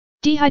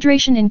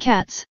Dehydration in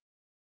cats.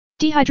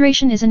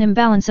 Dehydration is an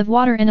imbalance of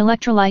water and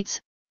electrolytes,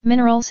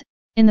 minerals,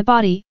 in the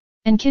body,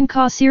 and can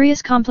cause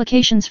serious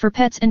complications for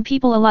pets and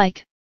people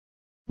alike.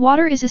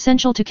 Water is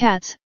essential to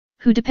cats,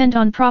 who depend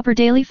on proper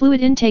daily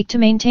fluid intake to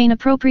maintain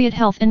appropriate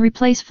health and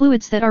replace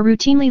fluids that are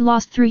routinely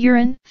lost through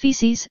urine,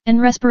 feces,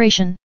 and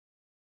respiration.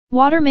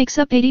 Water makes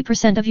up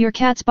 80% of your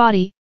cat's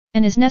body,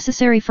 and is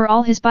necessary for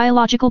all his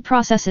biological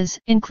processes,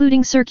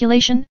 including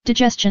circulation,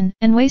 digestion,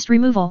 and waste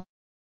removal.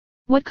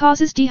 What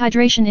causes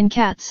dehydration in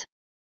cats?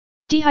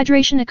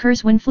 Dehydration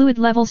occurs when fluid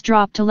levels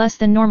drop to less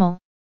than normal.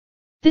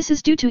 This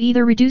is due to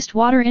either reduced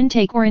water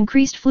intake or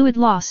increased fluid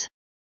loss.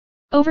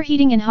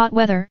 Overheating in hot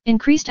weather,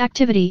 increased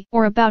activity,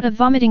 or a bout of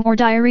vomiting or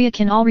diarrhea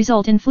can all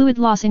result in fluid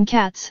loss in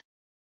cats.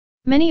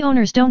 Many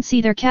owners don't see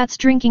their cats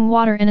drinking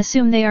water and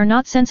assume they are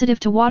not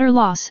sensitive to water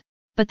loss,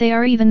 but they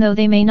are, even though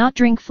they may not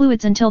drink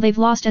fluids until they've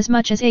lost as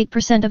much as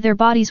 8% of their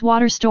body's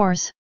water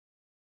stores.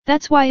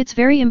 That's why it's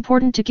very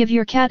important to give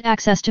your cat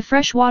access to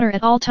fresh water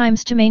at all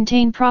times to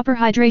maintain proper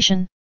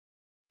hydration.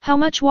 How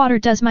much water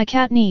does my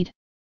cat need?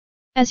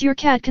 As your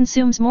cat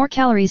consumes more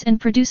calories and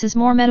produces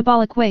more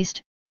metabolic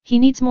waste, he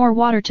needs more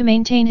water to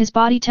maintain his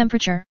body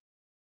temperature.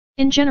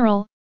 In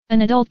general,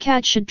 an adult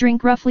cat should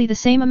drink roughly the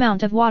same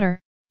amount of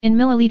water, in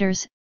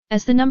milliliters,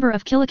 as the number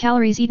of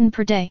kilocalories eaten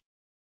per day.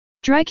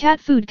 Dry cat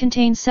food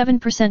contains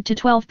 7% to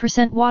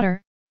 12%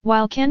 water,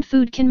 while canned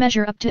food can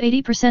measure up to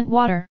 80%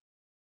 water.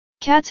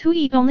 Cats who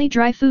eat only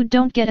dry food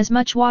don't get as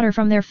much water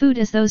from their food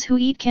as those who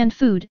eat canned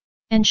food,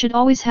 and should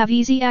always have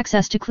easy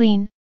access to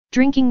clean,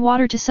 drinking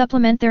water to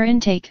supplement their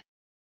intake.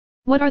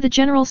 What are the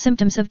general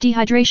symptoms of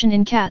dehydration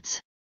in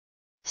cats?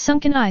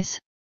 Sunken eyes,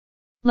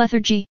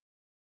 lethargy,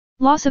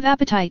 loss of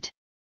appetite,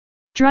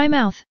 dry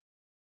mouth,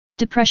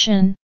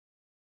 depression,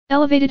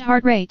 elevated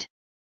heart rate,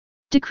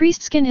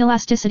 decreased skin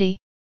elasticity,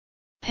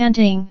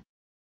 panting.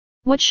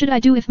 What should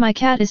I do if my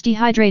cat is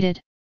dehydrated?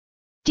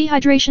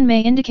 Dehydration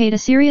may indicate a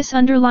serious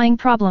underlying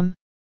problem.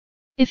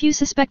 If you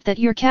suspect that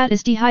your cat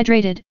is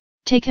dehydrated,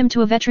 take him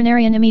to a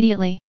veterinarian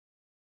immediately.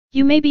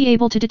 You may be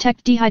able to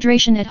detect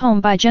dehydration at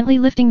home by gently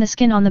lifting the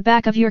skin on the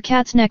back of your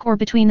cat's neck or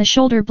between the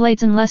shoulder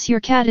blades. Unless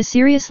your cat is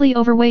seriously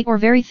overweight or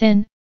very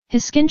thin,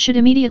 his skin should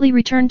immediately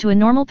return to a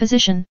normal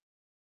position.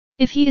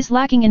 If he is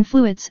lacking in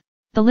fluids,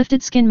 the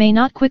lifted skin may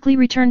not quickly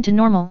return to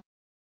normal.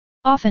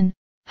 Often,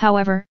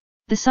 however,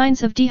 the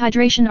signs of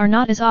dehydration are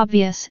not as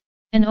obvious,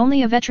 and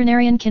only a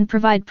veterinarian can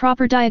provide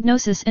proper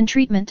diagnosis and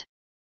treatment.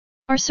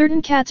 Are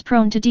certain cats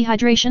prone to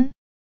dehydration?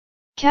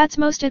 Cats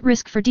most at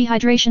risk for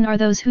dehydration are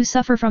those who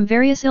suffer from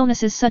various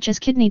illnesses such as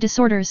kidney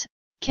disorders,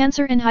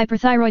 cancer and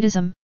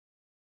hyperthyroidism.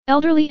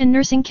 Elderly and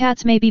nursing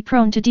cats may be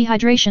prone to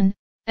dehydration,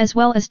 as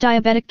well as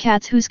diabetic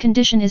cats whose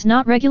condition is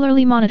not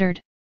regularly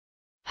monitored.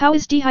 How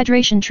is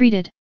dehydration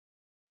treated?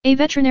 A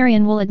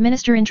veterinarian will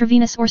administer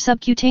intravenous or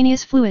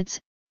subcutaneous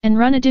fluids, and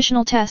run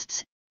additional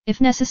tests,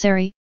 if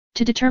necessary,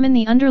 to determine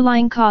the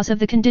underlying cause of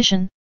the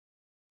condition.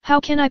 How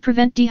can I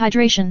prevent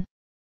dehydration?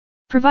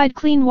 Provide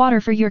clean water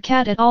for your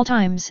cat at all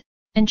times,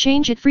 and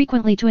change it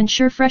frequently to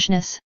ensure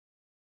freshness.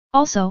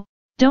 Also,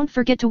 don't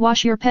forget to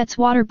wash your pet's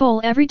water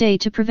bowl every day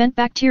to prevent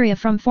bacteria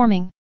from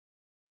forming.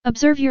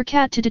 Observe your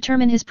cat to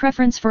determine his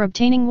preference for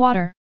obtaining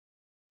water.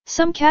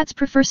 Some cats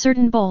prefer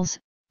certain bowls,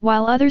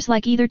 while others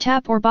like either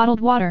tap or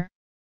bottled water.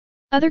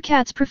 Other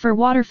cats prefer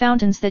water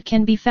fountains that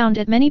can be found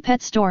at many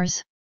pet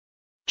stores.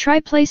 Try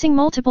placing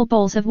multiple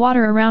bowls of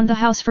water around the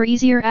house for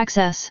easier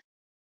access.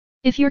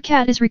 If your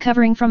cat is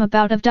recovering from a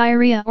bout of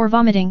diarrhea or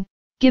vomiting,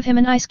 give him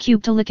an ice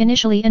cube to lick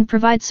initially and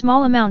provide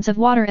small amounts of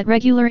water at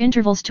regular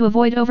intervals to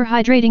avoid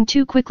overhydrating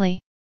too quickly.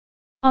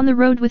 On the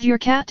road with your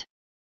cat?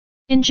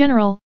 In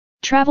general,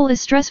 travel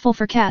is stressful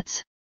for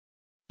cats.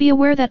 Be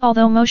aware that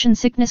although motion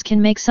sickness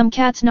can make some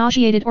cats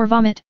nauseated or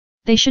vomit,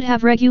 they should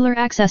have regular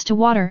access to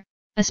water,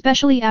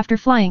 especially after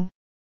flying.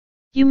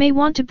 You may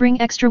want to bring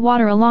extra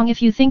water along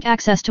if you think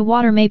access to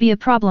water may be a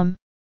problem.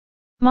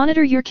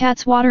 Monitor your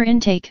cat's water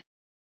intake.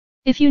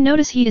 If you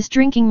notice he is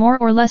drinking more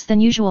or less than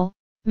usual,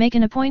 make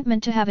an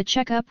appointment to have a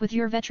checkup with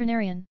your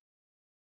veterinarian.